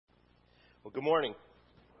Well, good morning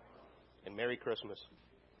and Merry Christmas.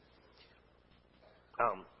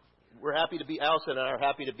 Allison and I are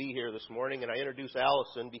happy to be here this morning, and I introduce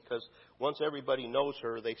Allison because once everybody knows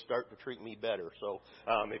her, they start to treat me better. So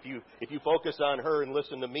if you focus on her and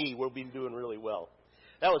listen to me, we'll be doing really well.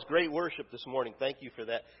 That was great worship this morning. Thank you for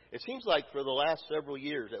that. It seems like for the last several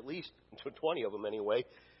years, at least 20 of them anyway,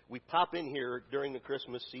 we pop in here during the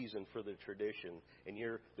Christmas season for the tradition, and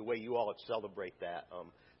the way you all celebrate that.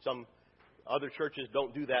 Some other churches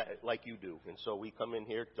don't do that like you do, and so we come in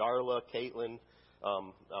here. Darla, Caitlin,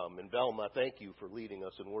 and Velma, thank you for leading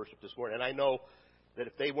us in worship this morning. And I know that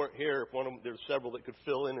if they weren't here, there's several that could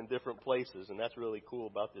fill in different places, and that's really cool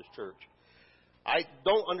about this church. I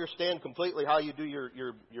don't understand completely how you do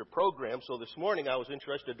your program, so this morning I was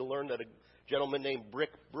interested to learn that a gentleman named Brick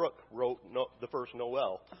Brook wrote the first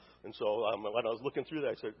Noel. And so when I was looking through that,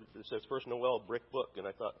 I said, it says First Noel, Brick Book, and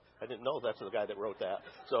I thought, I didn't know that's the guy that wrote that.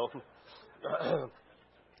 So,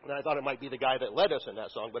 and I thought it might be the guy that led us in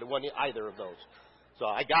that song, but it wasn't either of those. So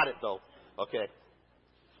I got it, though. Okay.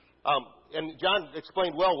 And John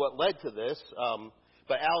explained well what led to this.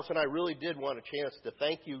 But Alice and I really did want a chance to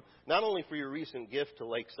thank you, not only for your recent gift to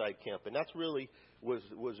Lakeside Camp, and that's really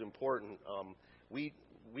was important. We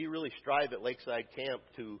really strive at Lakeside Camp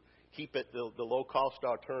to keep it the low-cost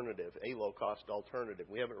alternative, a low-cost alternative.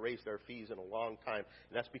 We haven't raised our fees in a long time,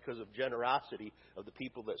 and that's because of generosity of the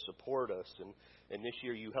people that support us. And this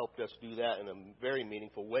year you helped us do that in a very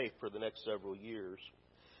meaningful way for the next several years.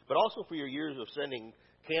 But also for your years of sending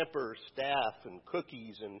campers, staff, and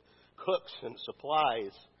cookies, and cooks and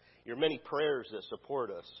supplies, your many prayers that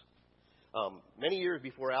support us. Many years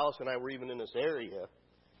before Alice and I were even in this area,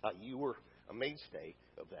 you were a mainstay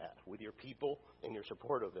of that with your people and your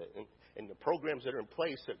support of it, and the programs that are in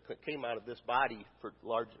place that came out of this body for a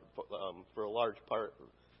large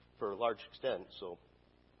extent. So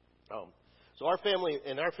our family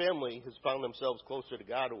has found themselves closer to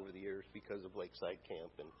God over the years because of Lakeside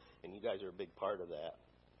Camp, and you guys are a big part of that.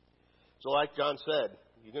 So like John said,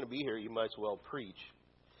 you're going to be here, you might as well preach.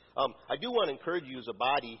 I do want to encourage you as a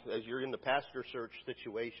body, as you're in the pastor search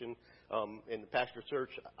situation, in the pastor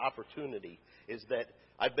search opportunity, is that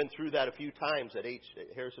I've been through that a few times at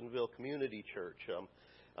Harrisonville Community Church.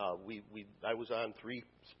 I was on 3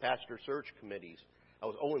 pastor search committees. I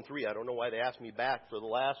was 0-3. I don't know why they asked me back for the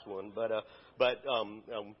last one, but that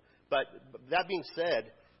being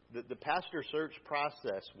said, the pastor search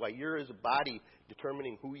process, while you're as a body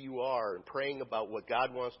determining who you are and praying about what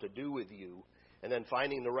God wants to do with you, and then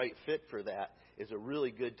finding the right fit for that, is a really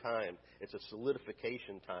good time. It's a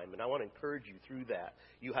solidification time, and I want to encourage you through that.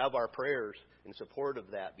 You have our prayers in support of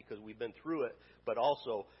that because we've been through it, but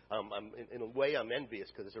also, in a way, I'm envious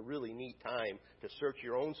because it's a really neat time to search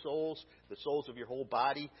your own souls, the souls of your whole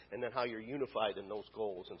body, and then how you're unified in those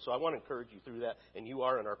goals. And so I want to encourage you through that, and you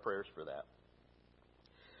are in our prayers for that.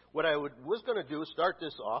 What I was going to do is start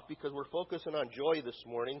this off because we're focusing on joy this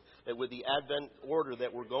morning with the Advent order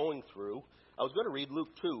that we're going through. I was going to read Luke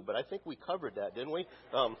 2, but I think we covered that, didn't we?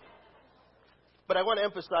 But I want to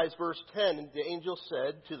emphasize verse 10. And the angel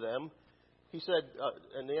said to them,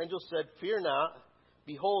 and the angel said, "Fear not,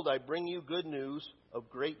 behold, I bring you good news of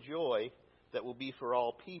great joy that will be for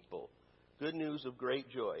all people." Good news of great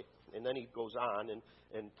joy. And then he goes on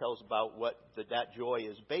and tells about what that joy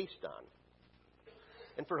is based on.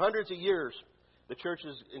 And for hundreds of years, the church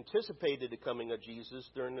has anticipated the coming of Jesus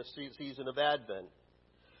during the season of Advent.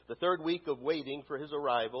 The third week of waiting for his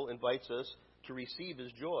arrival invites us to receive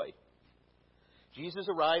his joy. Jesus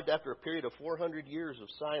arrived after a period of 400 years of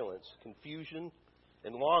silence, confusion,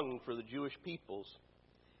 and longing for the Jewish peoples,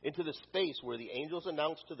 into the space where the angels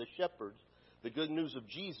announced to the shepherds the good news of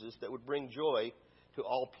Jesus that would bring joy to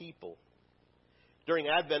all people. During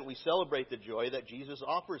Advent, we celebrate the joy that Jesus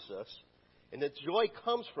offers us. And that joy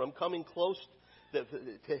comes from coming close to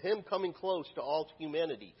him, coming close to all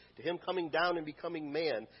humanity, to him coming down and becoming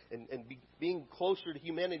man, and being closer to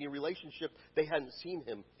humanity, a relationship they hadn't seen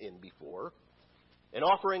him in before, and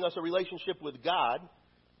offering us a relationship with God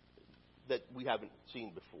that we haven't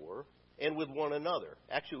seen before, and with one another.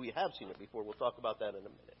 Actually, we have seen it before. We'll talk about that in a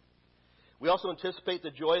minute. We also anticipate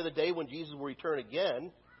the joy of the day when Jesus will return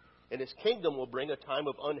again, and his kingdom will bring a time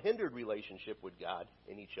of unhindered relationship with God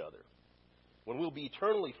and each other, when we'll be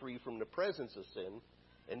eternally free from the presence of sin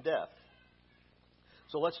and death.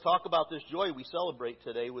 So let's talk about this joy we celebrate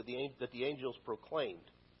today that the angels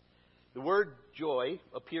proclaimed. The word joy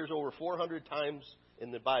appears over 400 times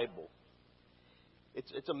in the Bible.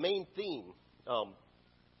 It's a main theme.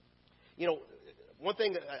 One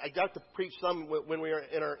thing I got to preach some when we were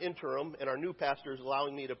in our interim, and our new pastor is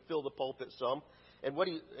allowing me to fill the pulpit some. And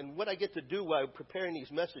what I get to do while preparing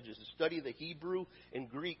these messages is study the Hebrew and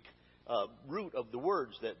Greek root of the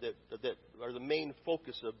words that are the main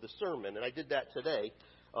focus of the sermon. And I did that today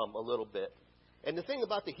a little bit. And the thing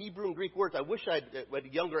about the Hebrew and Greek words, I wish I'd, at a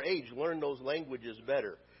younger age, learned those languages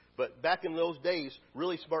better. But back in those days,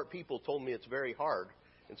 really smart people told me it's very hard.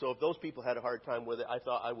 And so if those people had a hard time with it, I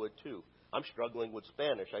thought I would too. I'm struggling with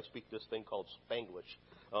Spanish. I speak this thing called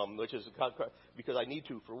Spanglish, which is because I need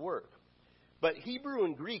to for work. But Hebrew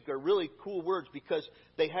and Greek are really cool words because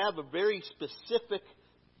they have a very specific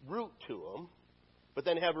root to them, but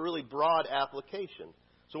then have a really broad application.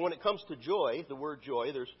 So when it comes to joy, the word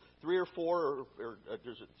joy, there's 3 or 4, or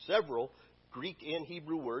there's several Greek and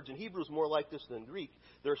Hebrew words, and Hebrew is more like this than Greek.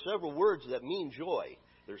 There are several words that mean joy.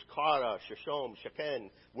 There's kara, shashom,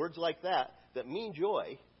 shaken, words like that mean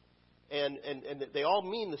joy, and they all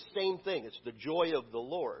mean the same thing. It's the joy of the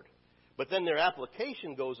Lord. But then their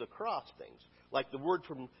application goes across things. Like the word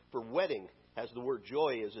for wedding has the word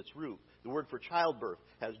joy as its root. The word for childbirth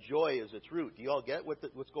has joy as its root. Do you all get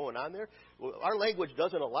what's going on there? Well, our language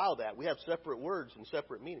doesn't allow that. We have separate words and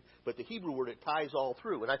separate meanings. But the Hebrew word, it ties all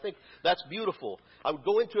through. And I think that's beautiful. I would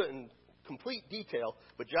go into it in complete detail,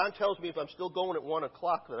 but John tells me if I'm still going at 1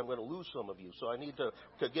 o'clock, then I'm going to lose some of you. So I need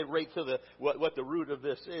to get right to what the root of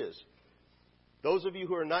this is. Those of you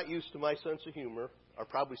who are not used to my sense of humor are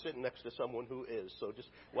probably sitting next to someone who is. So just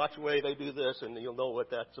watch the way they do this, and you'll know what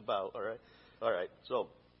that's about. All right. So,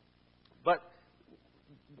 but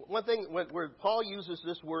one thing where Paul uses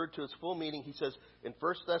this word to its full meaning, he says in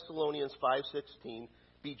 1 Thessalonians 5:16,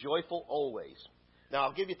 "Be joyful always." Now,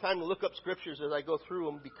 I'll give you time to look up scriptures as I go through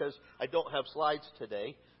them because I don't have slides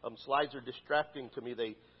today. Slides are distracting to me.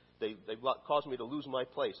 They cause me to lose my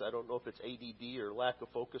place. I don't know if it's ADD or lack of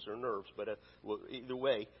focus or nerves, but either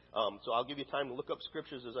way. So I'll give you time to look up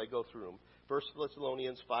scriptures as I go through them. 1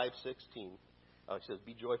 Thessalonians 5:16 says,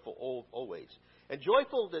 "Be joyful always." And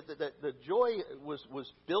joyful, the joy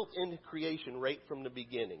was built into creation right from the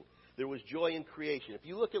beginning. There was joy in creation. If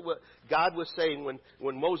you look at what God was saying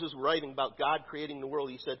when Moses was writing about God creating the world,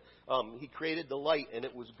 he said he created the light and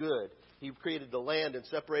it was good. He created the land and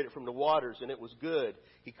separated it from the waters and it was good.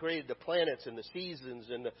 He created the planets and the seasons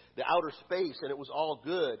and the outer space and it was all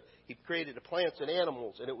good. He created the plants and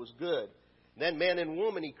animals and it was good. And then man and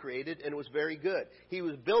woman he created and it was very good. He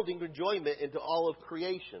was building enjoyment into all of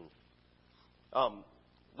creation.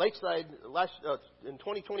 Lakeside, in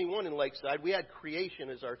 2021 in Lakeside, we had creation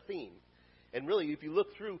as our theme. And really, if you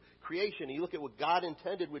look through creation, and you look at what God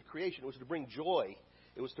intended with creation, it was to bring joy.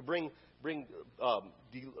 It was to bring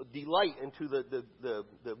delight into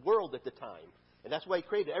the world at the time. And that's why he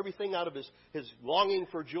created everything out of his longing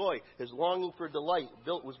for joy, his longing for delight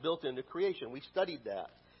was built into creation. We studied that.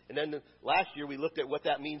 And then last year we looked at what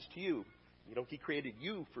that means to you. You know, he created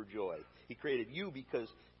you for joy. He created you because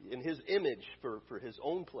in his image for his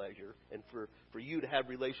own pleasure and for you to have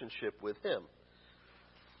relationship with him.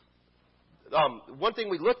 One thing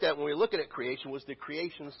we looked at when we were looking at creation was the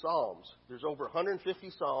creation psalms. There's over 150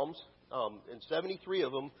 psalms, and 73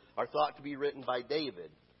 of them are thought to be written by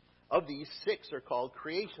David. Of these, 6 are called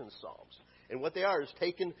creation psalms. And what they are is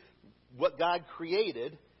taking what God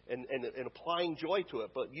created and applying joy to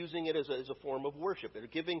it, but using it as a form of worship. They're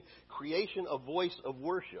giving creation a voice of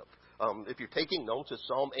worship. If you're taking notes, it's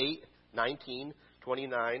Psalm 8, 19,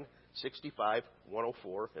 29, 65,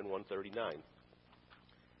 104, and 139.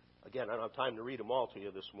 Again, I don't have time to read them all to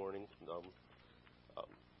you this morning.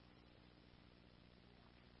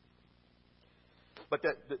 But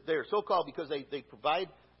they're so-called because they provide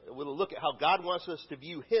a little look at how God wants us to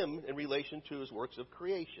view him in relation to his works of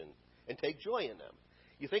creation and take joy in them.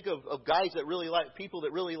 You think of guys that really like, people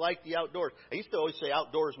that really like the outdoors. I used to always say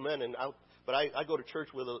outdoorsmen, but I go to church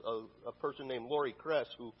with a person named Lori Kress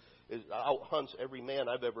who out hunts every man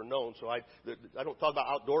I've ever known. So I don't talk about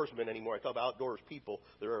outdoorsmen anymore. I talk about outdoors people.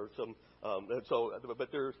 There are some,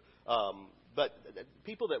 but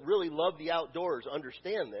people that really love the outdoors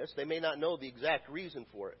understand this. They may not know the exact reason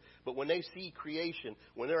for it, but when they see creation,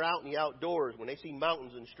 when they're out in the outdoors, when they see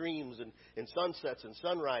mountains and streams and sunsets and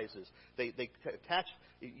sunrises,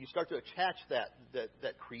 you start to attach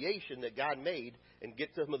that creation that God made and get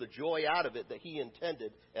some of the joy out of it that he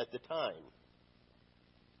intended at the time.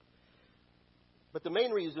 But the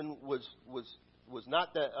main reason was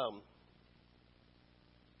not that.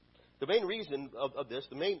 The main reason of this,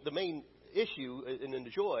 the main issue in the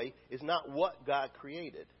joy is not what God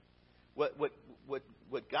created. What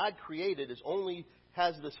God created only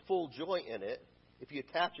has this full joy in it if you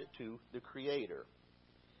attach it to the Creator.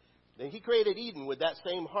 And he created Eden with that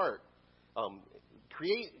same heart.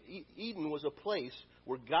 Eden was a place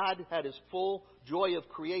where God had his full joy of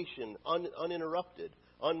creation uninterrupted,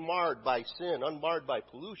 unmarred by sin, unmarred by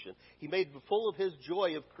pollution. He made full of his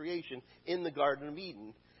joy of creation in the Garden of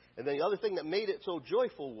Eden. And then the other thing that made it so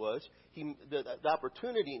joyful was the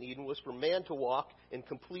opportunity in Eden was for man to walk in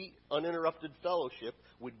complete, uninterrupted fellowship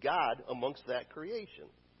with God amongst that creation.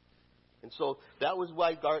 And so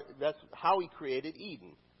that's how he created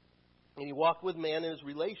Eden. And he walked with man in his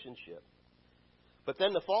relationship. But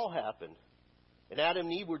then the fall happened. And Adam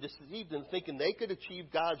and Eve were deceived in thinking they could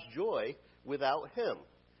achieve God's joy without him.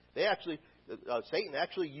 Satan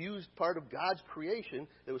actually used part of God's creation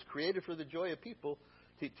that was created for the joy of people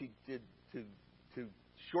to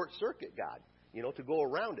short-circuit God, to go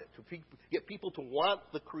around it, to get people to want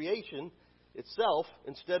the creation itself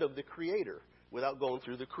instead of the Creator, without going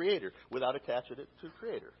through the Creator, without attaching it to the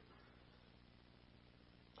Creator.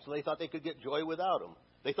 So they thought they could get joy without him.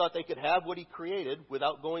 They thought they could have what he created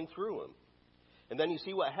without going through him. And then you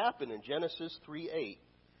see what happened in Genesis 3:8.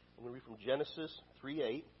 I'm going to read from Genesis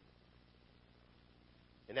 3:8.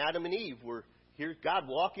 And Adam and Eve were here, God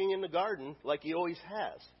walking in the garden like he always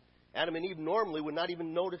has. Adam and Eve normally would not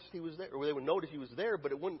even notice he was there, or they would notice he was there,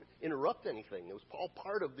 but it wouldn't interrupt anything. It was all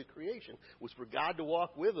part of the creation, was for God to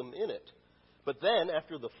walk with them in it. But then,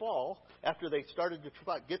 after the fall, after they started to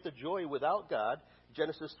get the joy without God,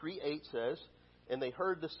 Genesis 3:8 says, and they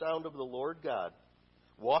heard the sound of the Lord God,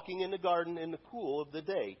 walking in the garden in the cool of the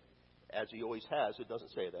day, as he always has. It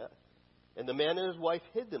doesn't say that. And the man and his wife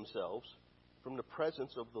hid themselves from the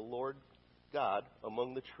presence of the Lord God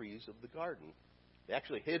among the trees of the garden. They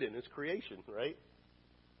actually hid in his creation, right?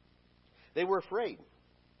 They were afraid.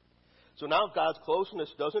 So now God's closeness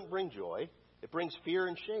doesn't bring joy. It brings fear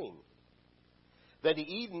and shame. Then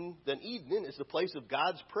Eden is the place of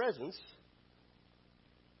God's presence,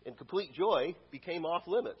 and complete joy became off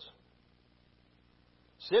limits.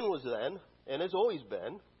 Sin was then, and has always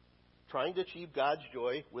been, trying to achieve God's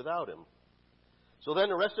joy without him. So then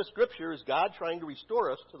the rest of Scripture is God trying to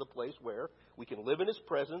restore us to the place where we can live in his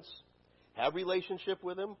presence, have relationship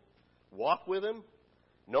with him, walk with him,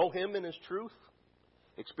 know him in his truth,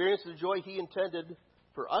 experience the joy he intended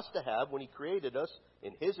for us to have when he created us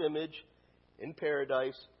in his image, in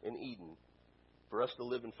paradise, in Eden, for us to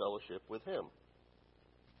live in fellowship with him.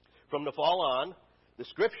 From the fall on, the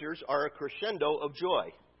Scriptures are a crescendo of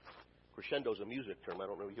joy. Crescendo is a music term. I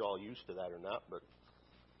don't know if you're all used to that or not, but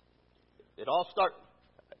it all starts.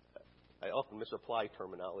 I often misapply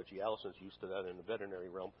terminology. Allison's used to that in the veterinary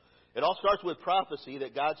realm. It all starts with prophecy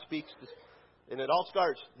that God speaks to, and it all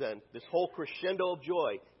starts then. This whole crescendo of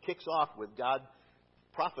joy kicks off with God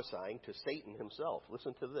prophesying to Satan himself.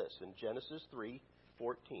 Listen to this in Genesis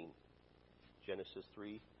 3:14. Genesis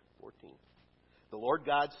 3:14. The Lord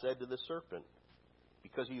God said to the serpent,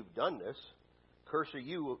 because you've done this, cursed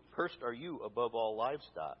are you above all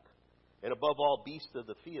livestock, and above all beasts of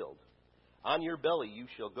the field. On your belly you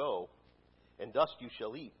shall go, and dust you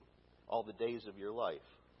shall eat all the days of your life.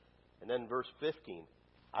 And then verse 15,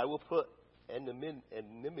 I will put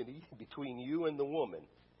enmity between you and the woman,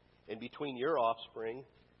 and between your offspring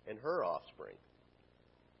and her offspring.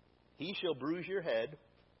 He shall bruise your head,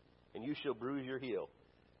 and you shall bruise your heel.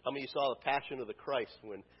 How many of you saw the Passion of the Christ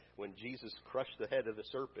when Jesus crushed the head of the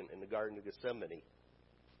serpent in the Garden of Gethsemane?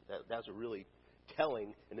 That's a really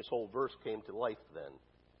telling, and this whole verse came to life then.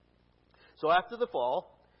 So after the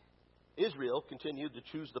fall, Israel continued to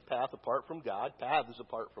choose the paths apart from God.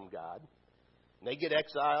 And they get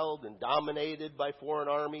exiled and dominated by foreign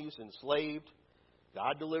armies, enslaved.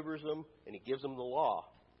 God delivers them, and he gives them the law.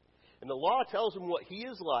 And the law tells them what he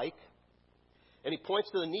is like, and he points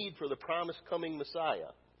to the need for the promised coming Messiah,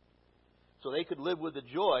 so they could live with the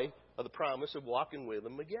joy of the promise of walking with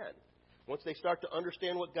him again. Once they start to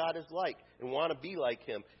understand what God is like and want to be like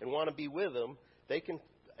him and want to be with him, they can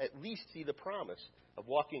at least see the promise of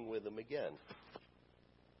walking with him again.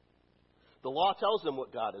 The law tells them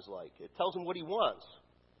what God is like. It tells them what he wants.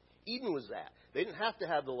 Eden was that. They didn't have to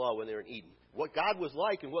have the law when they were in Eden. What God was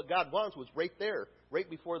like and what God wants was right there, right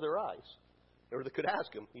before their eyes. Or they could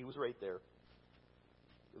ask him. He was right there.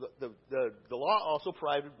 The law also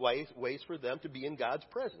provided ways for them to be in God's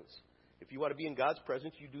presence. If you want to be in God's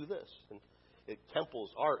presence, you do this. And temples,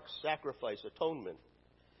 arks, sacrifice, atonement.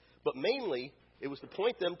 But mainly, it was to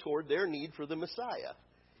point them toward their need for the Messiah.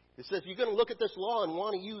 It says, you're going to look at this law and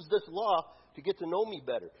want to use this law to get to know me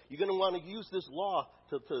better. You're going to want to use this law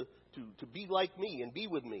to be like me and be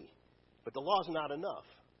with me. But the law's not enough,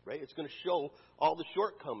 right? It's going to show all the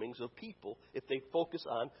shortcomings of people if they focus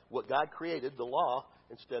on what God created, the law,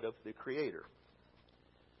 instead of the Creator.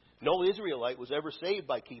 No Israelite was ever saved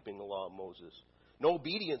by keeping the law of Moses. No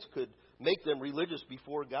obedience could make them religious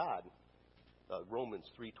before God. Romans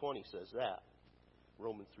 3:20 says that.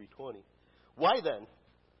 Romans 3:20. Why then?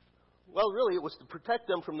 Well, really, it was to protect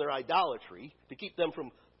them from their idolatry, to keep them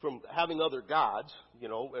from having other gods,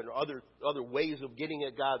 and other ways of getting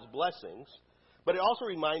at God's blessings. But it also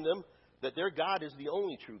reminded them that their God is the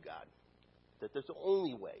only true God, that there's the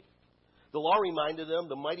only way. The law reminded them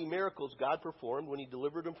the mighty miracles God performed when He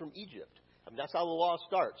delivered them from Egypt. I mean, that's how the law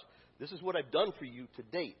starts. This is what I've done for you to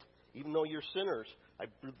date. Even though you're sinners, I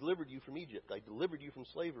delivered you from Egypt. I delivered you from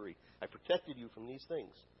slavery. I protected you from these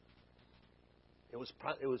things.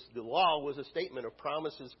 The law was a statement of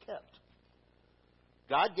promises kept.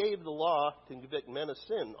 God gave the law to convict men of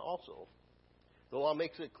sin also. The law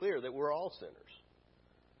makes it clear that we're all sinners.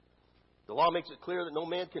 The law makes it clear that no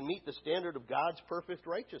man can meet the standard of God's perfect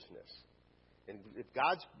righteousness. And if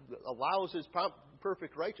God allows His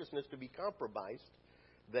perfect righteousness to be compromised,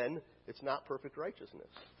 then it's not perfect righteousness.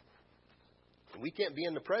 And we can't be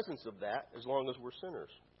in the presence of that as long as we're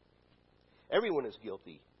sinners. Everyone is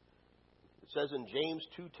guilty. It says in James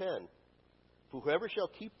 2:10, "For whoever shall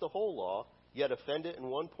keep the whole law, yet offend it in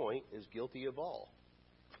one point, is guilty of all."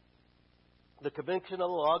 The conviction of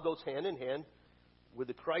the law goes hand in hand with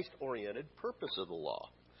the Christ-oriented purpose of the law.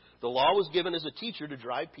 The law was given as a teacher to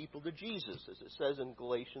drive people to Jesus, as it says in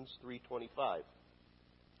Galatians 3:25.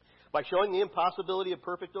 By showing the impossibility of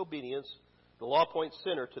perfect obedience, the law points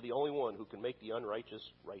sinner to the only one who can make the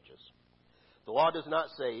unrighteous righteous. The law does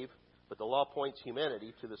not save, but the law points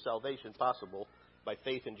humanity to the salvation possible by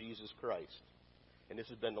faith in Jesus Christ. And this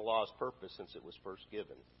has been the law's purpose since it was first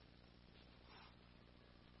given.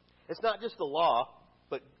 It's not just the law,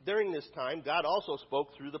 but during this time, God also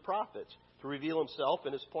spoke through the prophets to reveal Himself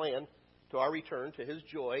and His plan to our return to His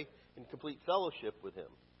joy and complete fellowship with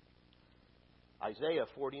Him. Isaiah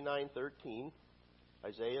 49:13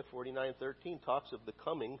 talks of the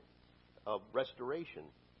coming of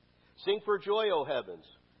restoration. "Sing for joy, O heavens,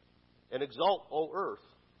 and exult, O earth.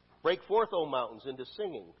 Break forth, O mountains, into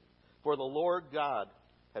singing. For the Lord God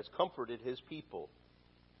has comforted His people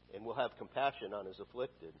and will have compassion on His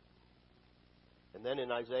afflicted." And then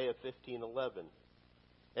in Isaiah 15:11,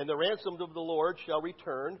 "And the ransomed of the Lord shall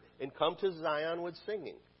return and come to Zion with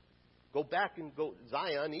singing." Go back and go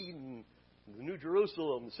Zion, Eden, the New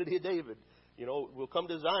Jerusalem, the city of David. We'll come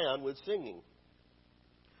to Zion with singing.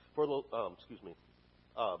 For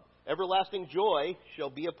the everlasting joy shall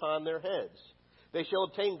be upon their heads. They shall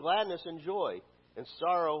obtain gladness and joy, and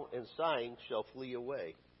sorrow and sighing shall flee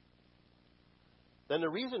away. Then the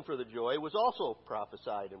reason for the joy was also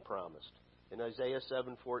prophesied and promised. In Isaiah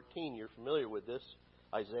 7:14, you're familiar with this,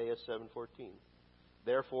 Isaiah 7:14.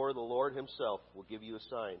 "Therefore the Lord Himself will give you a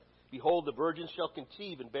sign. Behold, the virgin shall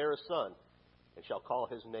conceive and bear a son, and shall call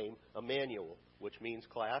his name Emmanuel," which means,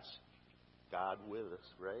 class, God with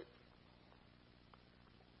us, right?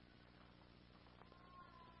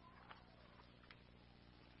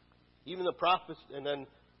 Even the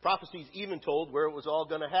prophecies even told where it was all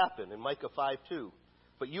going to happen in Micah 5:2.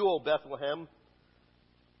 "But you, O Bethlehem,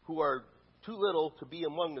 who are too little to be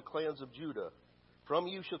among the clans of Judah, from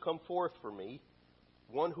you shall come forth for me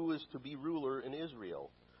one who is to be ruler in Israel,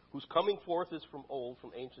 whose coming forth is from old,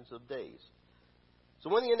 from ancients of days." So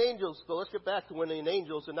let's get back to when the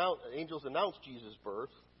angels announced Jesus'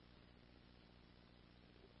 birth.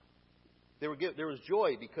 There was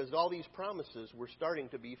joy because all these promises were starting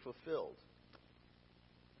to be fulfilled.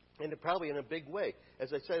 And probably in a big way.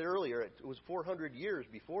 As I said earlier, it was 400 years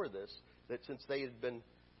before this since they'd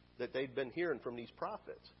been hearing from these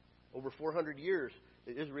prophets. Over 400 years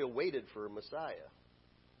that Israel waited for a Messiah.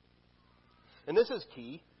 And this is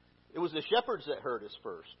key. It was the shepherds that heard us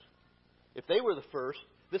first. If they were the first,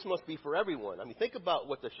 this must be for everyone. I mean, think about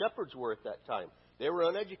what the shepherds were at that time. They were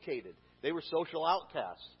uneducated. They were social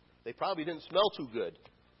outcasts. They probably didn't smell too good.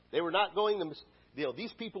 They were not going to,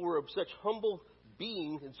 these people were of such humble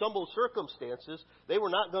being in humble circumstances, they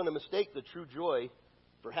were not going to mistake the true joy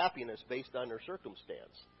for happiness based on their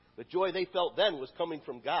circumstance. The joy they felt then was coming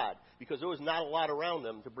from God because there was not a lot around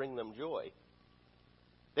them to bring them joy.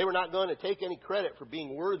 They were not going to take any credit for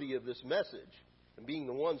being worthy of this message and being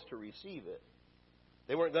the ones to receive it.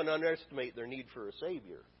 They weren't going to underestimate their need for a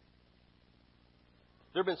Savior.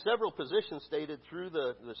 There have been several positions stated through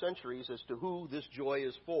the centuries as to who this joy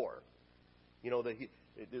is for.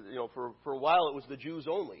 For a while it was the Jews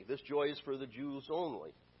only. This joy is for the Jews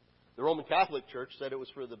only. The Roman Catholic Church said it was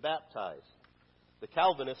for the baptized. The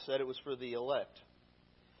Calvinists said it was for the elect.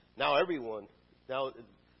 Now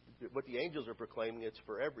what the angels are proclaiming, it's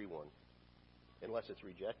for everyone, unless it's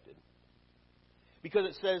rejected. Because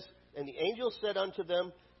it says, "And the angel said unto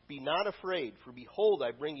them, Be not afraid, for behold,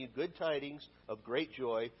 I bring you good tidings of great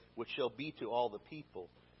joy, which shall be to all the people.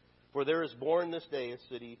 For there is born this day a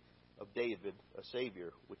city of David, a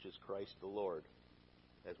Savior, which is Christ the Lord,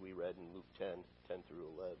 as we read in Luke 10 through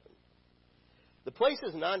 11. The place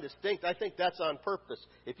is non-distinct. I think that's on purpose.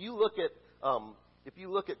 If you look at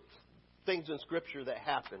things in Scripture that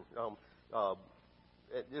happen,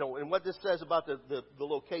 and what this says about the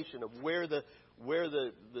location of where the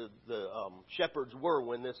shepherds were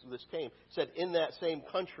when this came, it said in that same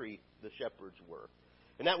country the shepherds were,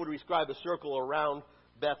 and that would describe a circle around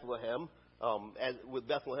Bethlehem, with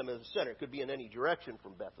Bethlehem as the center. It could be in any direction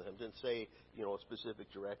from Bethlehem. It didn't say a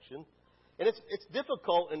specific direction. And it's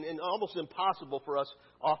difficult and almost impossible for us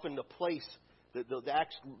often to place the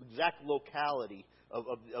exact locality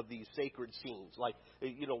of these sacred scenes. Like,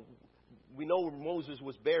 we know where Moses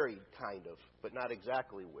was buried, kind of, but not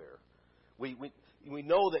exactly where. We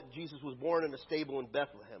know that Jesus was born in a stable in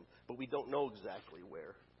Bethlehem, but we don't know exactly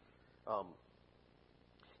where. I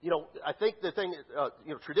think the thing,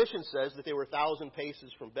 tradition says that they were 1,000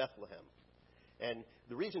 paces from Bethlehem. And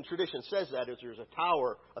the reason tradition says that is there's a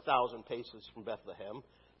tower 1,000 paces from Bethlehem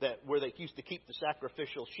where they used to keep the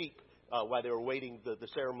sacrificial sheep while they were waiting the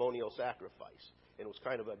ceremonial sacrifice. And it was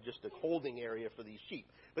kind of just a holding area for these sheep.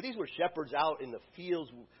 But these were shepherds out in the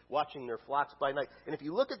fields watching their flocks by night. And if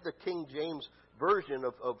you look at the King James version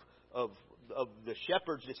of the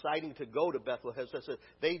shepherds deciding to go to Bethlehem, it says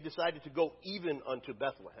they decided to go even unto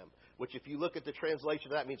Bethlehem, which if you look at the translation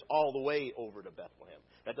of that means all the way over to Bethlehem.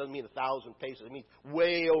 That doesn't mean 1,000 paces. It means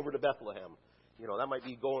way over to Bethlehem. That might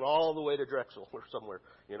be going all the way to Drexel or somewhere.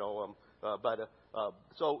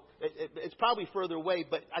 So it's probably further away.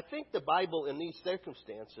 But I think the Bible in these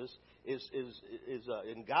circumstances is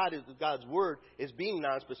God's word is being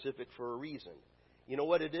nonspecific for a reason. You know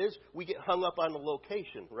what it is? We get hung up on the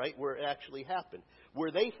location, right, where it actually happened.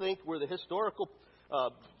 Where the historical,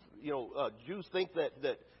 Jews think that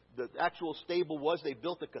the actual stable was, they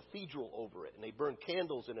built a cathedral over it, and they burned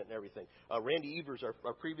candles in it and everything. Randy Evers,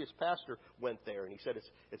 our previous pastor, went there, and he said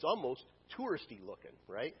it's almost touristy looking,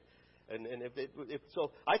 right? And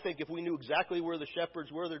so I think if we knew exactly where the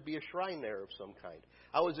shepherds were, there'd be a shrine there of some kind.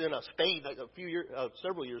 I was in Spain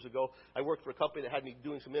several years ago. I worked for a company that had me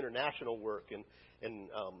doing some international work, and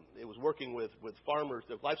it was working with farmers,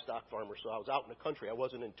 the livestock farmers. So I was out in the country. I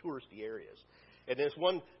wasn't in touristy areas. And there's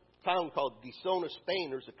one town called Gisona, Spain.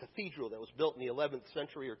 There's a cathedral that was built in the 11th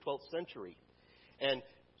century or 12th century, and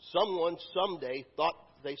someone someday thought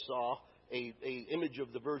they saw a image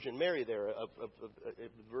of the Virgin Mary there, of the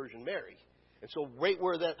Virgin Mary. And so right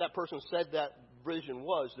where that person said that vision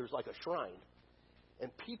was, there's like a shrine.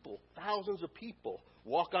 And people, thousands of people,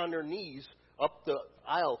 walk on their knees up the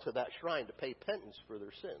aisle to that shrine to pay penance for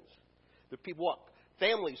their sins. The people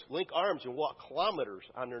families link arms and walk kilometers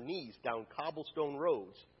on their knees down cobblestone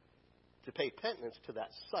roads to pay penance to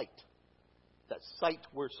that site. That site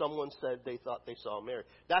where someone said they thought they saw Mary.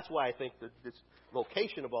 That's why I think that this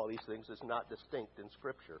location of all these things is not distinct in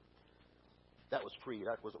Scripture. That was free.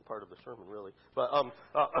 That wasn't part of the sermon, really. But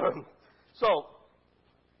so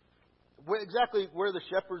exactly where the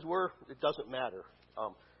shepherds were, it doesn't matter.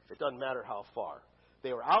 It doesn't matter how far.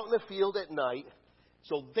 They were out in the field at night.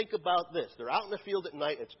 So think about this. They're out in the field at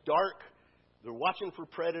night. It's dark. They're watching for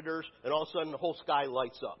predators, and all of a sudden the whole sky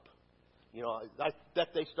lights up. I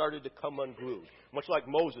bet they started to come unglued, much like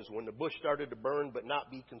Moses when the bush started to burn but not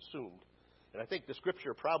be consumed. And I think the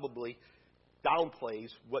Scripture probably downplays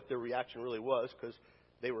what their reaction really was because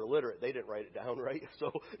they were illiterate. They didn't write it down, right?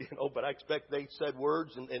 So, but I expect they said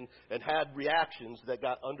words and had reactions that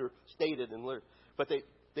got understated. But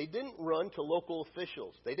they didn't run to local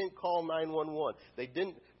officials. They didn't call 911. They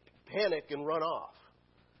didn't panic and run off.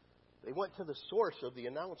 They went to the source of the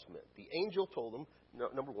announcement. The angel told them,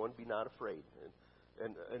 number one, be not afraid.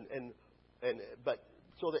 But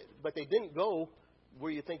they didn't go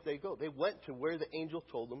where you think they go. They went to where the angel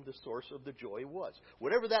told them the source of the joy was.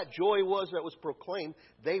 Whatever that joy was that was proclaimed,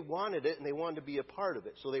 they wanted it and they wanted to be a part of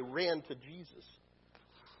it. So they ran to Jesus.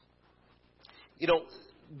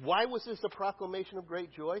 Why was this a proclamation of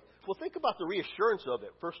great joy? Well, think about the reassurance of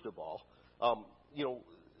it, first of all.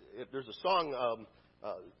 There's a song,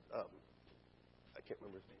 I can't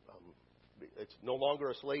remember his name. It's No Longer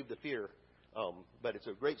a Slave to Fear, but it's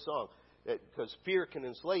a great song because fear can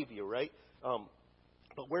enslave you, right?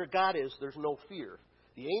 But where God is, there's no fear.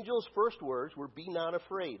 The angel's first words were, be not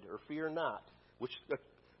afraid or fear not, which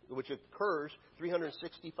occurs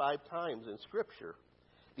 365 times in Scripture.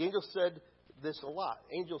 The angel said this a lot.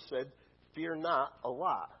 Angel said, fear not a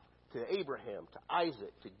lot to Abraham, to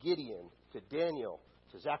Isaac, to Gideon, to Daniel,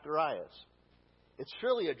 to Zacharias. It's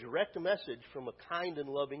surely a direct message from a kind and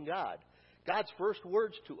loving God. God's first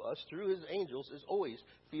words to us through His angels is always,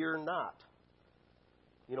 fear not.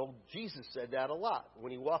 Jesus said that a lot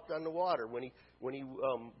when he walked on the water, when he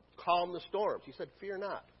calmed the storms. He said, "Fear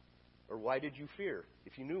not." Or, "Why did you fear?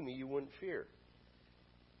 If you knew me, you wouldn't fear."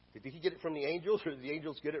 Did he get it from the angels, or did the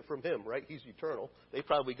angels get it from him, right? He's eternal. They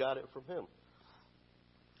probably got it from him.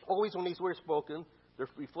 Always when these words spoken, they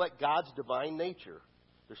reflect God's divine nature.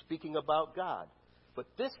 They're speaking about God. But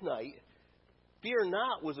this night, fear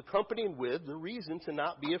not was accompanied with the reason to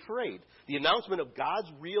not be afraid. The announcement of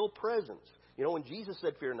God's real presence. When Jesus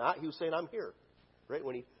said, "Fear not," he was saying, "I'm here." Right?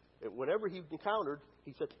 Whenever he encountered,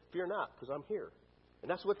 he said, "Fear not, because I'm here."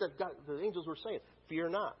 And that's what the angels were saying. Fear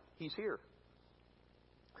not. He's here.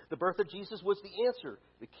 The birth of Jesus was the answer,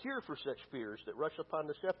 the cure for such fears that rush upon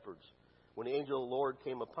the shepherds when the angel of the Lord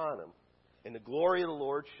came upon them, and the glory of the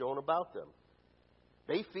Lord shone about them.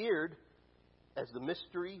 They feared as the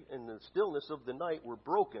mystery and the stillness of the night were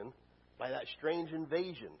broken by that strange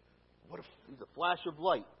invasion. What a flash of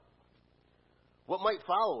light. What might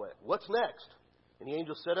follow it? What's next? And the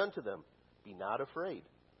angel said unto them, "Be not afraid.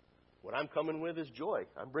 What I'm coming with is joy.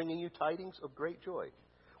 I'm bringing you tidings of great joy."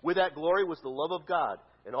 With that glory was the love of God,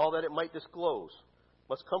 and all that it might disclose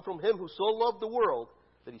must come from him who so loved the world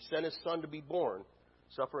that he sent his Son to be born,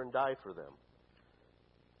 suffer, and die for them.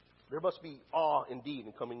 There must be awe indeed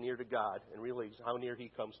in coming near to God and realize how near he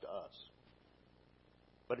comes to us.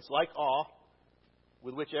 But it's like awe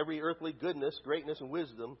with which every earthly goodness, greatness, and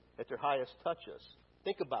wisdom at their highest touch us.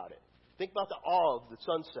 Think about it. Think about the awe of the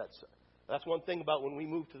sunsets. That's one thing about when we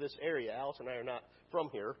moved to this area. Alice and I are not from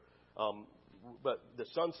here. But the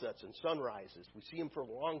sunsets and sunrises, we see them for a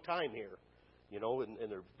long time here,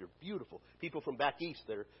 and they're beautiful. People from back east,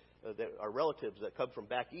 our relatives that come from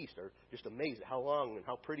back east are just amazed at how long and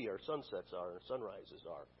how pretty our sunsets are and sunrises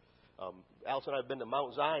are. Alice and I have been to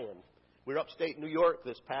Mount Zion. We were upstate New York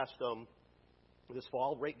this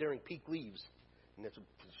fall, right during peak leaves, and it's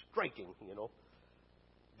striking,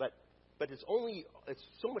 But it's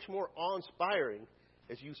so much more awe-inspiring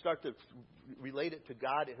as you start to relate it to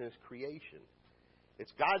God and his creation.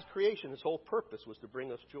 It's God's creation. His whole purpose was to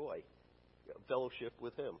bring us joy, fellowship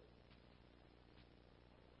with him.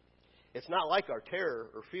 It's not like our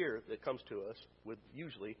terror or fear that comes to us with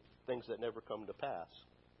usually things that never come to pass.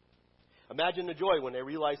 Imagine the joy when they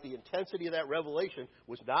realized the intensity of that revelation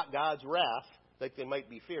was not God's wrath that they might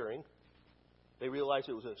be fearing. They realized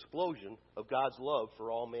it was an explosion of God's love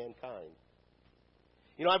for all mankind.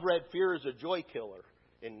 I've read fear is a joy killer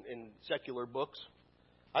in secular books.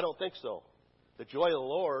 I don't think so. The joy of the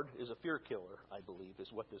Lord is a fear killer, I believe, is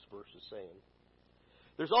what this verse is saying.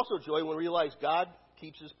 There's also joy when we realize God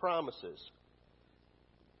keeps his promises.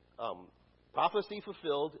 Prophecy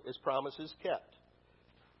fulfilled is promises kept.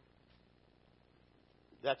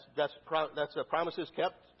 That's promises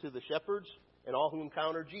kept to the shepherds, and all who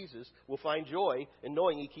encounter Jesus will find joy in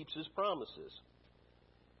knowing he keeps his promises.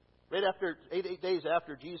 Right after 8 days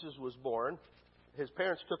after Jesus was born, his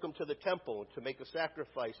parents took him to the temple to make a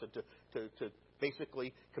sacrifice and to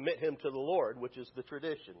basically commit him to the Lord, which is the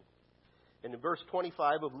tradition. And in verse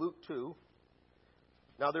 25 of Luke 2,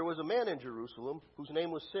 "Now there was a man in Jerusalem whose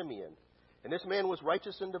name was Simeon, and this man was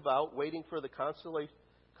righteous and devout, waiting for the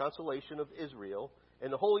consolation of Israel,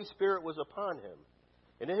 and the Holy Spirit was upon him.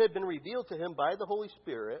 And it had been revealed to him by the Holy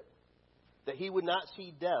Spirit that he would not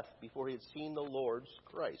see death before he had seen the Lord's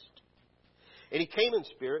Christ. And he came in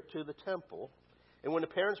spirit to the temple. And when the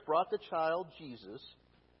parents brought the child Jesus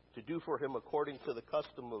to do for him according to the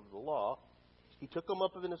custom of the law, he took him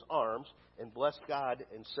up in his arms and blessed God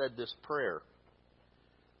and said this prayer: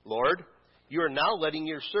 Lord, you are now letting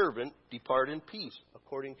your servant depart in peace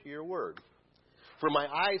according to your word. For my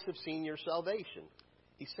eyes have seen your salvation."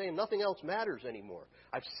 He's saying nothing else matters anymore.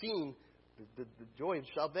 I've seen the joy of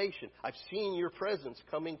salvation. I've seen your presence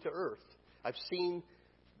coming to earth. I've seen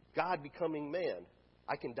God becoming man.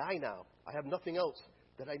 I can die now. I have nothing else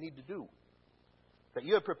that I need to do. That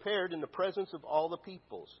you have prepared in the presence of all the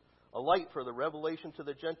peoples a light for the revelation to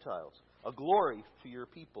the Gentiles, a glory to your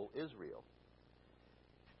people Israel.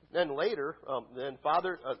 Then later,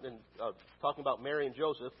 talking about Mary and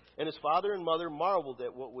Joseph, and his father and mother marveled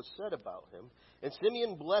at what was said about him. And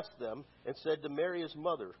Simeon blessed them and said to Mary his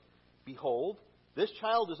mother, Behold, this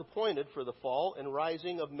child is appointed for the fall and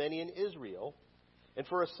rising of many in Israel, and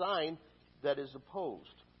for a sign that is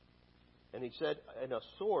opposed. And he said, and a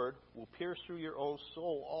sword will pierce through your own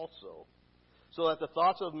soul also, so that the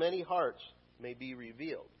thoughts of many hearts may be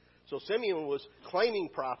revealed. So Simeon was claiming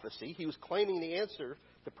prophecy. He was claiming the answer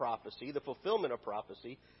to prophecy, the fulfillment of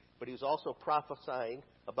prophecy, but he was also prophesying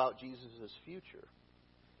about Jesus' future.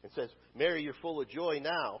 It says, Mary, you're full of joy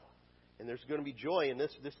now, and there's going to be joy in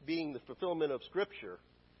this being the fulfillment of Scripture,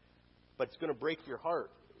 but it's going to break your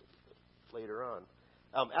heart later on.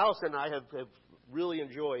 Allison and I have really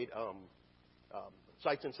enjoyed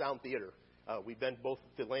Sights and Sound Theater. We've been both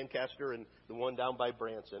to Lancaster and the one down by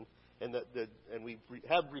Branson, and we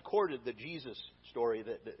have recorded the Jesus story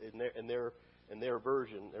that in their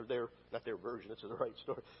version, or not their version, it's the right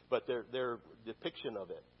story, but their depiction of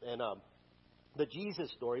it. And the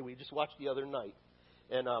Jesus story we just watched the other night,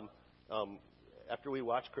 and after we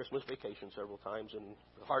watched Christmas Vacation several times and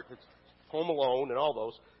Home Alone and all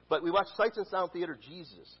those, but we watched Sights and Sound Theater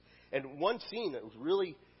Jesus, and one scene that was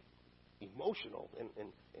really emotional and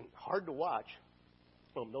hard to watch.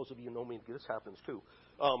 Those of you who know me, this happens too.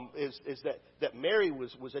 Is that Mary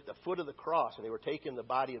was at the foot of the cross, and they were taking the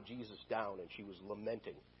body of Jesus down, and she was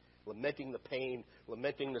lamenting the pain,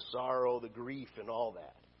 lamenting the sorrow, the grief, and all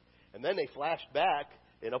that. And then they flashed back,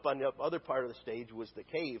 and up on the other part of the stage was the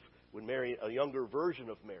cave with Mary, a younger version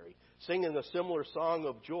of Mary, singing a similar song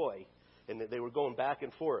of joy. And they were going back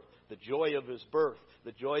and forth. The joy of his birth,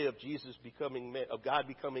 the joy of Jesus becoming man, of God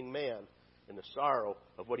becoming man, and the sorrow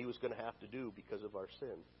of what he was going to have to do because of our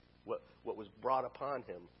sin. What was brought upon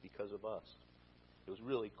him because of us. It was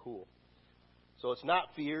really cool. So it's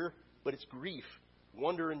not fear, but it's grief,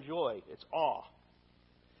 wonder, and joy. It's awe.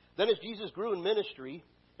 Then as Jesus grew in ministry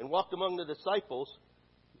and walked among the disciples,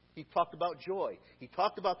 he talked about joy. He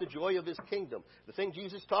talked about the joy of his kingdom. The thing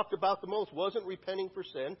Jesus talked about the most wasn't repenting for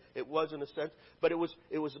sin. It was in a sense, but it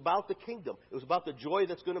was about the kingdom. It was about the joy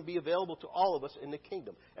that's going to be available to all of us in the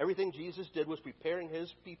kingdom. Everything Jesus did was preparing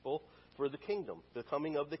his people for the kingdom, the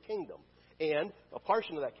coming of the kingdom. And a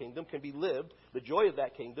portion of that kingdom can be lived. The joy of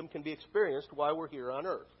that kingdom can be experienced while we're here on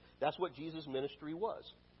earth. That's what Jesus' ministry was.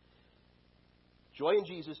 Joy in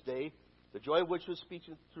Jesus' day, the joy of which was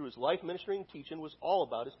speaking through his life, ministry, and teaching, was all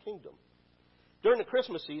about his kingdom. During the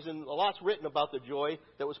Christmas season, a lot's written about the joy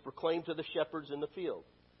that was proclaimed to the shepherds in the field.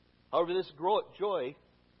 However, this joy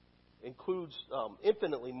includes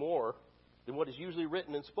infinitely more than what is usually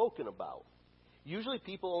written and spoken about. Usually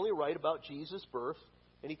people only write about Jesus' birth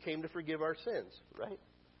and he came to forgive our sins, right?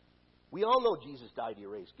 We all know Jesus died to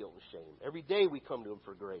erase guilt and shame. Every day we come to him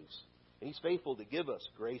for grace. And he's faithful to give us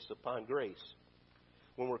grace upon grace.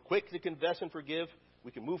 When we're quick to confess and forgive,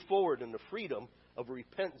 we can move forward in the freedom of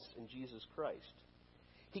repentance in Jesus Christ.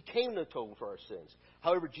 He came to atone for our sins.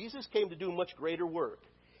 However, Jesus came to do much greater work.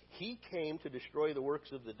 He came to destroy the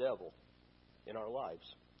works of the devil in our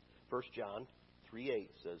lives. 1 John 3:8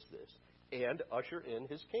 says this, and usher in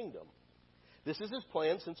his kingdom. This is his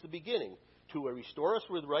plan since the beginning, to restore us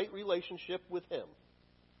with right relationship with him,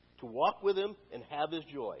 to walk with him and have his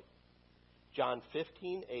joy. John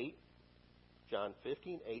 15:8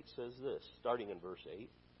 says this, starting in verse 8.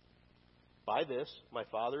 By this my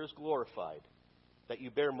Father is glorified, that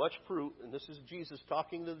you bear much fruit, and this is Jesus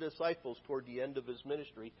talking to the disciples toward the end of his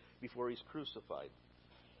ministry before he's crucified.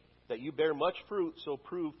 That you bear much fruit, so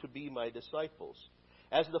prove to be my disciples.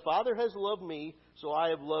 As the Father has loved me, so I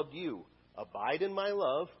have loved you. Abide in my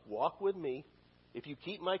love, walk with me. If you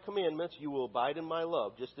keep my commandments, you will abide in my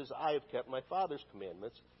love, just as I have kept my Father's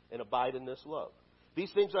commandments and abide in this love.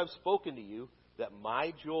 These things I've spoken to you, that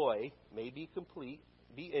my joy may be complete,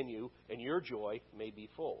 be in you, and your joy may be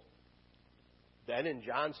full. Then in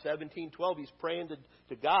John 17:12, he's praying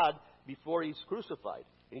to God before he's crucified.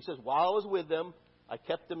 And he says, while I was with them, I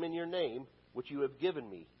kept them in your name, which you have given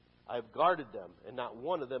me. I have guarded them, and not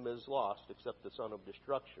one of them is lost except the son of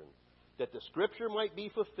destruction, that the scripture might be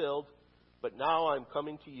fulfilled. But now I'm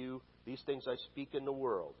coming to you, these things I speak in the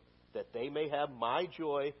world, that they may have my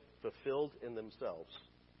joy fulfilled in themselves.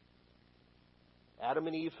 Adam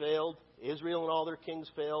and Eve failed, Israel and all their kings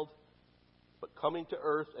failed, but coming to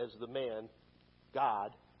earth as the man,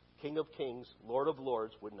 God, King of kings, Lord of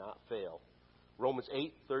lords, would not fail. Romans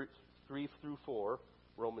 8:3-4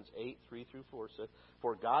 says,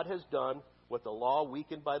 for God has done what the law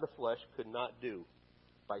weakened by the flesh could not do,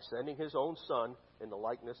 by sending his own Son in the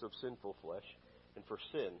likeness of sinful flesh. And for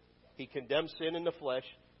sin, he condemned sin in the flesh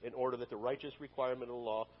in order that the righteous requirement of the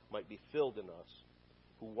law might be filled in us,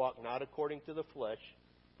 who walk not according to the flesh,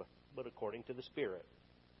 but according to the Spirit.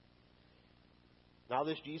 Now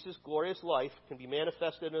this Jesus' glorious life can be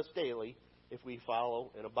manifested in us daily if we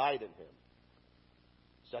follow and abide in him.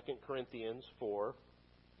 2 Corinthians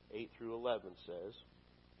 4:8-11 says,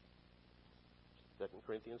 2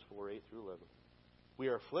 Corinthians 4:8-11, we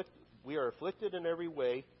are afflicted in every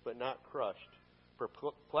way, but not crushed,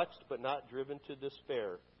 perplexed, but not driven to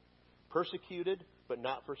despair, persecuted, but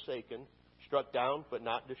not forsaken, struck down, but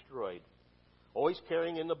not destroyed, always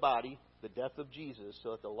carrying in the body the death of Jesus,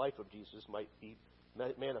 so that the life of Jesus might be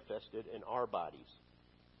manifested in our bodies.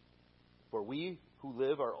 For we who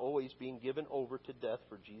live are always being given over to death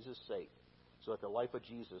for Jesus' sake, so that the life of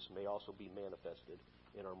Jesus may also be manifested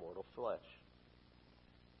in our mortal flesh.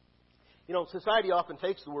 You know, society often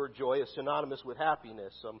takes the word joy as synonymous with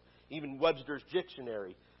happiness. Even Webster's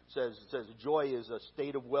dictionary says joy is a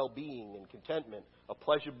state of well-being and contentment, a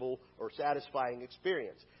pleasurable or satisfying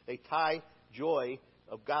experience. They tie joy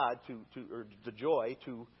of God or the joy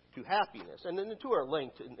to happiness, and then the two are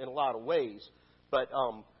linked in a lot of ways. But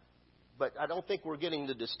I don't think we're getting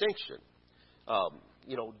the distinction.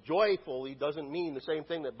 Joyfully doesn't mean the same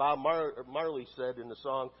thing that Bob Marley said in the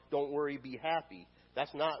song "Don't Worry, Be Happy."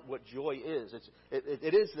 That's not what joy is.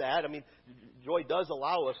 It is that. I mean, joy does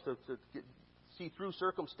allow us to see through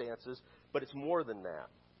circumstances, but it's more than that.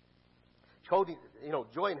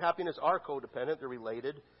 Joy and happiness are codependent. They're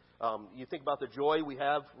related. You think about the joy we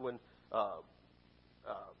have when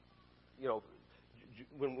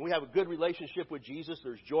we have a good relationship with Jesus.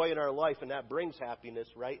 There's joy in our life, and that brings happiness,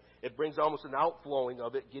 right? It brings almost an outflowing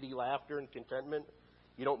of it, giddy laughter and contentment.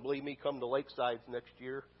 You don't believe me? Come to Lakeside next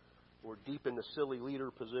year. We're deep in the silly leader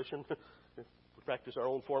position. We practice our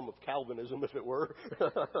own form of Calvinism, if it were.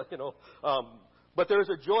 But there's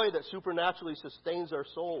a joy that supernaturally sustains our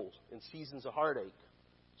souls in seasons of heartache,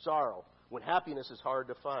 sorrow, when happiness is hard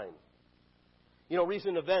to find.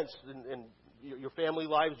 Recent events in your family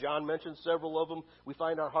lives, John mentioned several of them, we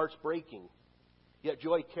find our hearts breaking. Yet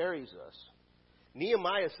joy carries us.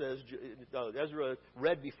 Nehemiah says, Ezra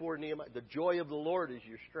read before Nehemiah, the joy of the Lord is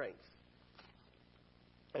your strength.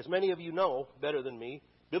 As many of you know better than me,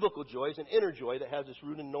 biblical joy is an inner joy that has its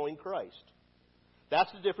root in knowing Christ. That's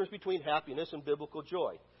the difference between happiness and biblical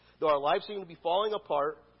joy. Though our lives seem to be falling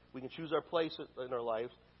apart, we can choose our place in our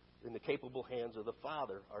lives in the capable hands of the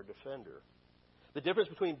Father, our defender. The difference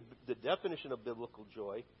between the definition of biblical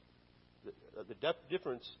joy, the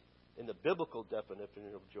difference in the biblical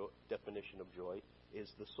definition of joy is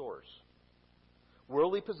the source.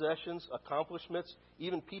 Worldly possessions, accomplishments,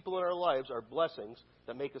 even people in our lives are blessings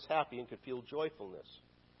that make us happy and can feel joyfulness.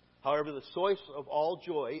 However, the source of all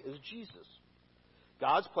joy is Jesus.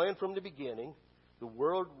 God's plan from the beginning, the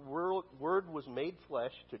Word was made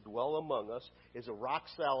flesh to dwell among us, is a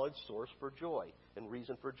rock-solid source for joy and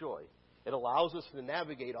reason for joy. It allows us to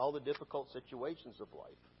navigate all the difficult situations of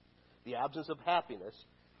life. The absence of happiness,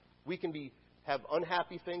 we can have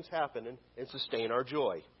unhappy things happen and sustain our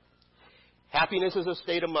joy. Happiness is a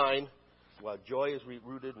state of mind, while joy is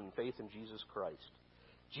rooted in faith in Jesus Christ.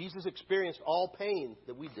 Jesus experienced all pain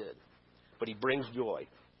that we did, but he brings joy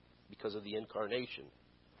because of the incarnation.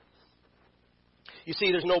 You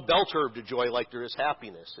see, there's no bell curve to joy like there is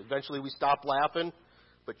happiness. Eventually we stop laughing,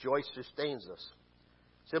 but joy sustains us.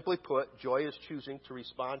 Simply put, joy is choosing to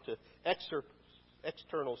respond to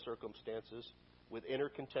external circumstances with inner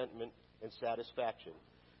contentment and satisfaction,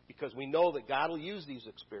 because we know that God will use these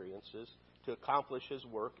experiences to accomplish his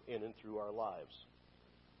work in and through our lives.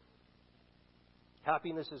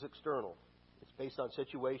 Happiness is external. It's based on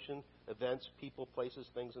situation, events, people, places,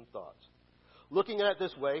 things, and thoughts. Looking at it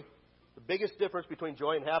this way, the biggest difference between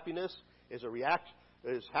joy and happiness is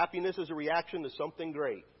happiness is a reaction to something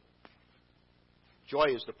great.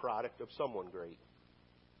 Joy is the product of someone great.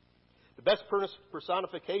 The best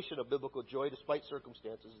personification of biblical joy, despite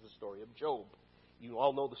circumstances, is the story of Job. You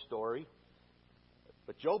all know the story.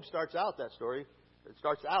 But Job starts out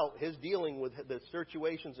his dealing with the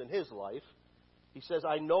situations in his life. He says,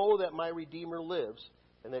 I know that my Redeemer lives,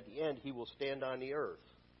 and at the end he will stand on the earth.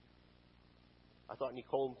 I thought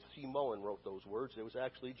Nicole C. Mullen wrote those words. It was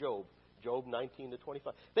actually Job. Job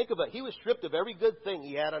 19-25. Think of it. He was stripped of every good thing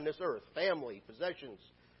he had on this earth. Family, possessions,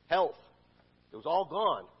 health. It was all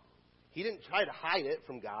gone. He didn't try to hide it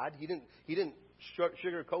from God. He didn't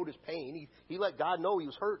sugarcoat his pain. He let God know he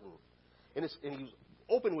was hurting. And he was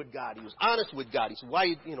open with God. He was honest with God. He said,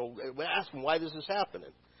 ask him why this is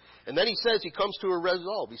happening. And then he comes to a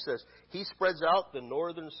resolve. He says, he spreads out the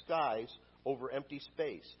northern skies over empty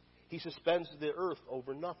space. He suspends the earth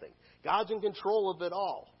over nothing. God's in control of it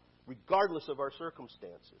all, regardless of our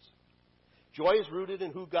circumstances. Joy is rooted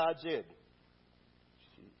in who God's in,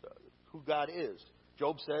 who God is.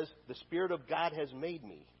 Job says, the Spirit of God has made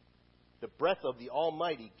me. The breath of the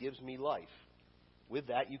Almighty gives me life. With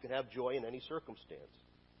that, you can have joy in any circumstance.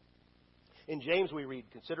 In James we read,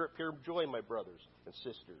 consider it pure joy, my brothers and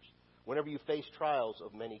sisters, whenever you face trials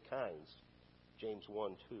of many kinds. James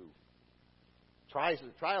 1:2.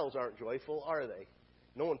 Trials aren't joyful, are they?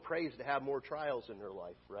 No one prays to have more trials in their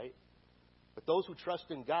life, right? But those who trust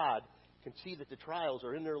in God can see that the trials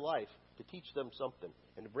are in their life to teach them something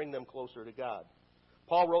and to bring them closer to God.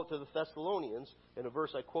 Paul wrote to the Thessalonians in a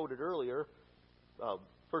verse I quoted earlier, 1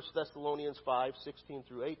 Thessalonians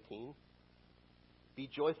 5:16-18, be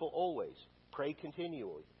joyful always, pray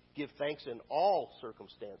continually, give thanks in all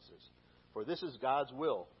circumstances, For this is God's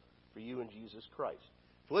will for you in Jesus Christ.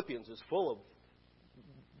 Philippians is full of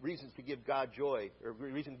reasons to give God joy, or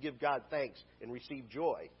reason to give God thanks and receive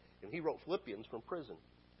joy. And he wrote Philippians from prison.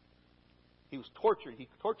 He was tortured. He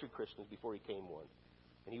tortured Christians before he came one.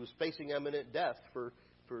 And he was facing imminent death for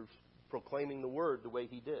proclaiming the word the way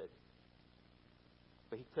he did.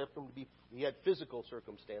 But he kept them to be. He had physical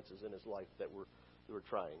circumstances in his life that were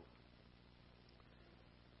trying.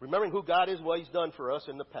 Remembering who God is, what He's done for us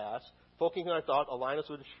in the past, focusing on our thought, align us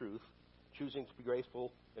with His truth, choosing to be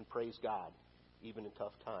grateful and praise God, even in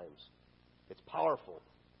tough times. It's powerful.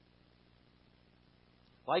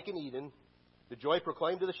 Like in Eden, the joy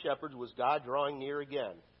proclaimed to the shepherds was God drawing near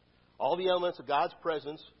again. All the elements of God's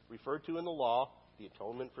presence referred to in the law, the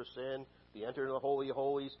atonement for sin, the entering of the Holy of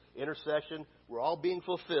Holies, intercession, were all being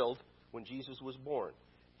fulfilled when Jesus was born.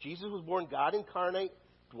 Jesus was born God incarnate,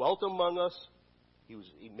 dwelt among us. He was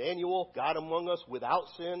Emmanuel, God among us, without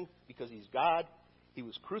sin, because He's God. He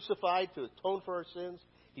was crucified to atone for our sins.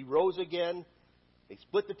 He rose again. They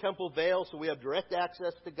split the temple veil so we have direct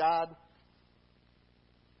access to God.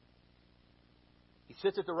 He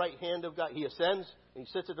sits at the right hand of God. He ascends and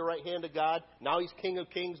He sits at the right hand of God. Now He's King of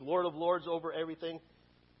Kings, Lord of Lords over everything.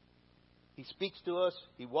 He speaks to us.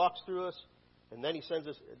 He walks through us. And then He sends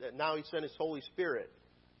us. Now He sent His Holy Spirit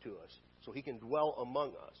to us so He can dwell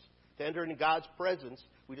among us. To enter into God's presence,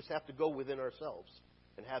 we just have to go within ourselves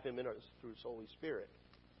and have Him in us through His Holy Spirit,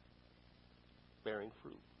 bearing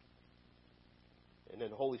fruit. And then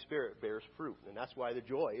the Holy Spirit bears fruit. And that's why the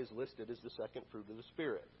joy is listed as the second fruit of the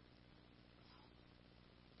Spirit.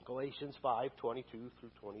 Galatians 5:22 through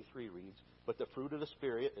 23 reads, "But the fruit of the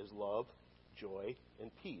Spirit is love, joy, and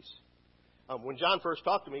peace." When John first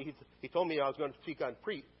talked to me, he told me I was going to speak on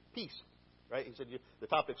peace. Right? He said, the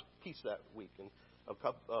topic's peace that week. And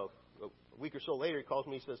a week or so later, he calls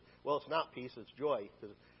me and says, well, it's not peace, it's joy.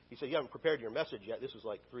 He said, you haven't prepared your message yet. This was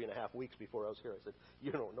like 3.5 weeks before I was here. I said,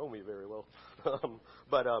 you don't know me very well.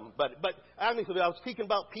 But honestly, I was speaking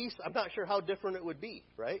about peace. I'm not sure how different it would be,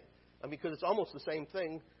 right? Because it's almost the same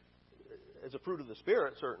thing as a fruit of the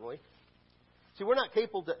Spirit, certainly. See, we're not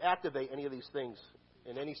capable to activate any of these things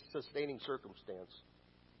in any sustaining circumstance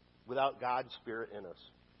without God's Spirit in us.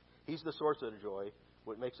 He's the source of the joy,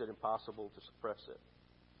 what makes it impossible to suppress it.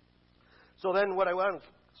 So then what I want to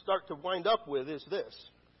start to wind up with is this.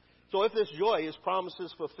 So if this joy is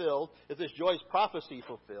promises fulfilled, if this joy is prophecy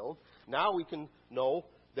fulfilled, now we can know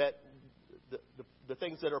that the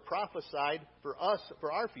things that are prophesied for us,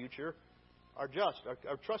 for our future, are just,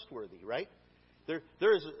 are trustworthy, right? There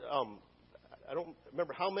is, I don't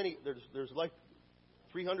remember how many, there's like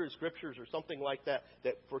 300 scriptures or something like that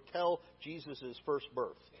that foretell Jesus' first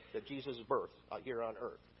birth, that Jesus' birth here on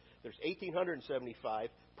earth. There's 1,875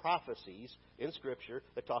 prophecies in Scripture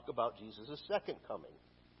that talk about Jesus' second coming.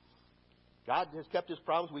 God has kept His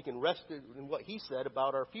promise. We can rest in what He said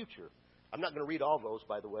about our future. I'm not going to read all those,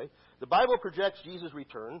 by the way. The Bible projects Jesus'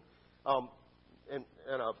 return. But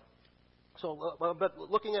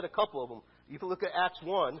looking at a couple of them, you can look at Acts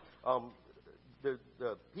 1.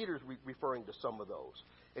 Peter's referring to some of those.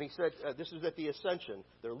 And he said, this is at the ascension.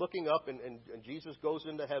 They're looking up, and Jesus goes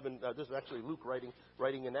into heaven. This is actually Luke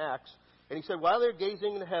writing in Acts. And he said, while they're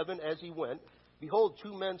gazing into heaven as He went, behold,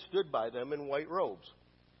 2 men stood by them in white robes,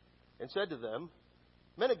 and said to them,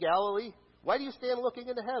 Men of Galilee, why do you stand looking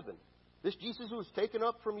into heaven? This Jesus who was taken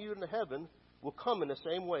up from you into heaven will come in the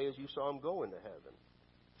same way as you saw Him go into heaven.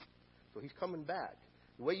 So He's coming back.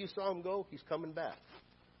 The way you saw Him go, He's coming back.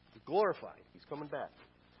 He's glorified. He's coming back.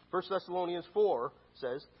 1 Thessalonians 4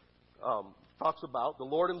 says, talks about the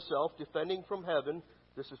Lord Himself defending from heaven.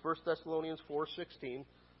 This is 1 Thessalonians 4:16.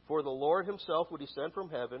 For the Lord Himself will descend from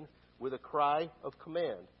heaven with a cry of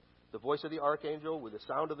command, the voice of the archangel, with the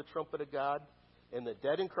sound of the trumpet of God. And the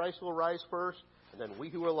dead in Christ will rise first, and then we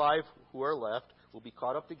who are alive, who are left, will be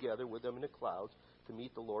caught up together with them in the clouds to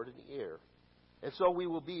meet the Lord in the air. And so we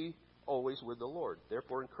will be always with the Lord.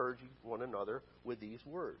 Therefore, encourage one another with these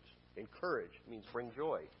words. Encourage means bring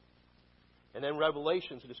joy. And then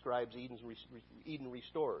Revelations describes Eden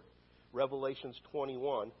restored. Revelations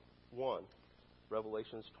 21:1.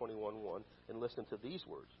 Revelations 21:1. And listen to these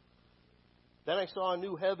words. Then I saw a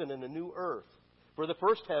new heaven and a new earth. For the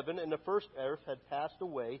first heaven and the first earth had passed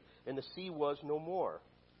away, and the sea was no more.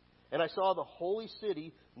 And I saw the holy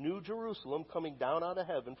city, New Jerusalem, coming down out of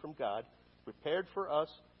heaven from God, prepared for us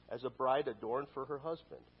as a bride adorned for her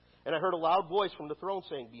husband. And I heard a loud voice from the throne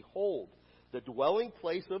saying, Behold, the dwelling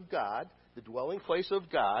place of God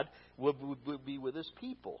will be with His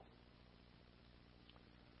people.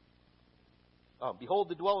 Behold,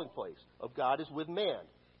 the dwelling place of God is with man.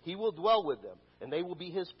 He will dwell with them, and they will be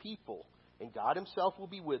His people. and God himself will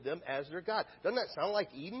be with them as their God. Doesn't that sound like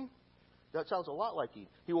Eden? That sounds a lot like Eden.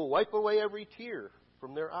 He will wipe away every tear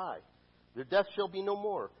from their eye. Their death shall be no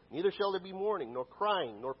more. Neither shall there be mourning, nor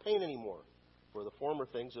crying, nor pain anymore, for the former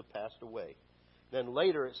things have passed away. Then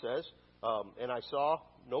later it says, and I saw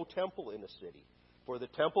no temple in the city, for the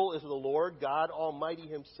temple is the Lord God Almighty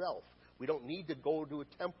himself. We don't need to go to a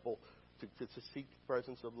temple to seek the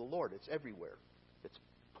presence of the Lord. It's everywhere. It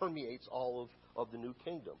permeates all of the new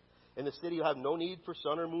kingdom. In the city you have no need for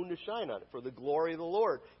sun or moon to shine on it, for the glory of the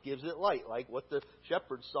Lord gives it light, like what the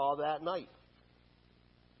shepherds saw that night.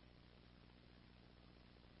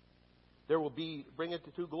 There will be, bring it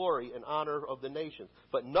to glory and honor of the nations.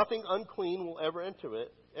 But nothing unclean will ever enter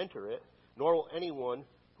it, nor will anyone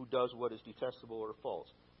who does what is detestable or false,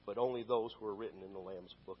 but only those who are written in the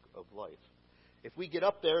Lamb's book of life. If we get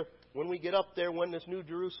up there, when this new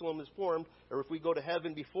Jerusalem is formed, or if we go to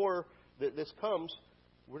heaven before this comes,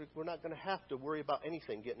 we're not going to have to worry about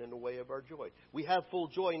anything getting in the way of our joy. We have full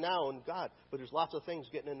joy now in God, but there's lots of things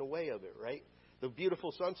getting in the way of it, right? The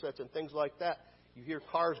beautiful sunsets and things like that, you hear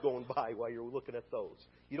cars going by while you're looking at those.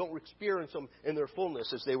 You don't experience them in their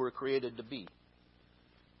fullness as they were created to be.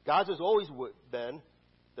 God's has always been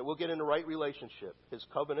that we'll get in the right relationship. His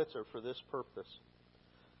covenants are for this purpose.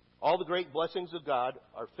 All the great blessings of God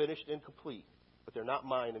are finished and complete, but they're not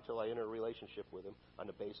mine until I enter a relationship with him on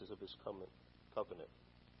the basis of his covenant.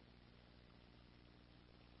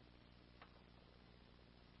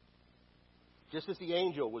 Just as the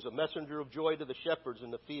angel was a messenger of joy to the shepherds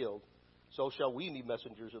in the field, so shall we be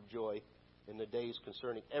messengers of joy in the days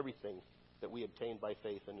concerning everything that we obtained by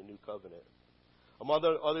faith in the new covenant. Among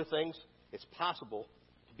other things, it's possible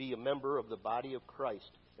to be a member of the body of Christ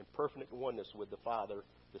in perfect oneness with the Father,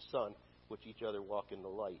 the Son, which each other walk in the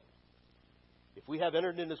light. If we have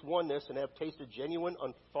entered in this oneness and have tasted genuine,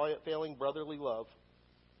 unfailing brotherly love,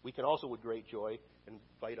 we can also with great joy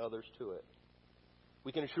invite others to it.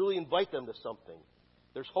 We can truly invite them to something.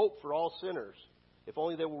 There's hope for all sinners, if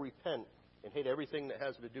only they will repent and hate everything that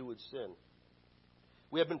has to do with sin.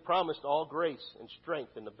 We have been promised all grace and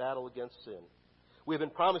strength in the battle against sin. We have been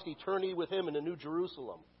promised eternity with him in the New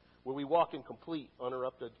Jerusalem, where we walk in complete,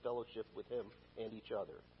 uninterrupted fellowship with him and each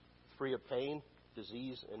other, free of pain,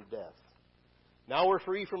 disease, and death. Now we're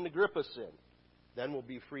free from the grip of sin. Then we'll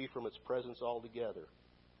be free from its presence altogether.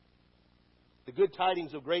 The good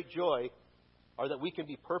tidings of great joy are that we can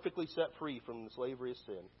be perfectly set free from the slavery of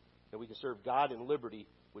sin, and we can serve God in liberty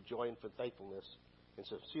with joy and thankfulness, in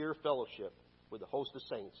sincere fellowship with the host of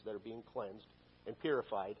saints that are being cleansed and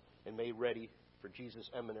purified and made ready for Jesus'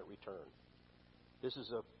 imminent return. This is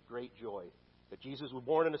a great joy, that Jesus was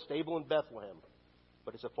born in a stable in Bethlehem,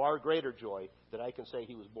 but it's a far greater joy that I can say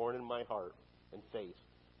he was born in my heart and faith,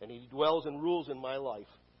 and he dwells and rules in my life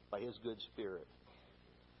by his good Spirit.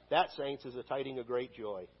 That, saints, is a tiding of great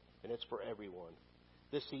joy, and it's for everyone.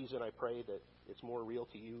 This season, I pray that it's more real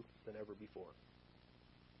to you than ever before.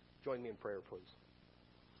 Join me in prayer, please.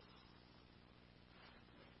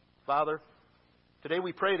 Father, today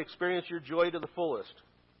we pray to experience your joy to the fullest.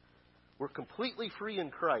 We're completely free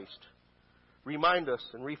in Christ. Remind us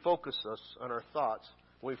and refocus us on our thoughts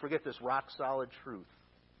when we forget this rock-solid truth.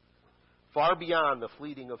 Far beyond the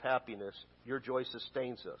fleeting of happiness, your joy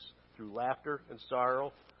sustains us through laughter and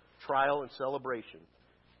sorrow, trial and celebration.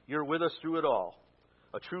 You're with us through it all.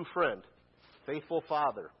 A true friend, faithful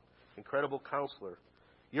Father, incredible counselor.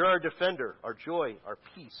 You're our defender, our joy, our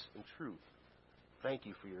peace and truth. Thank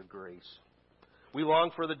you for your grace. We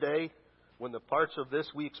long for the day when the parts of this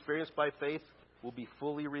we experience by faith will be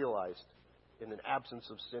fully realized in an absence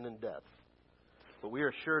of sin and death. But we are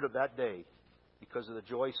assured of that day because of the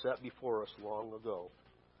joy set before us long ago.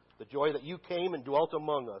 The joy that you came and dwelt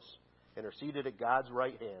among us and are seated at God's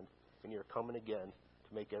right hand, and you're coming again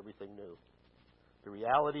to make everything new. The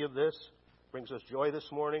reality of this brings us joy this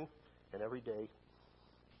morning and every day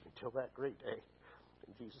until that great day.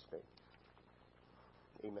 In Jesus' name,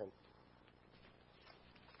 amen.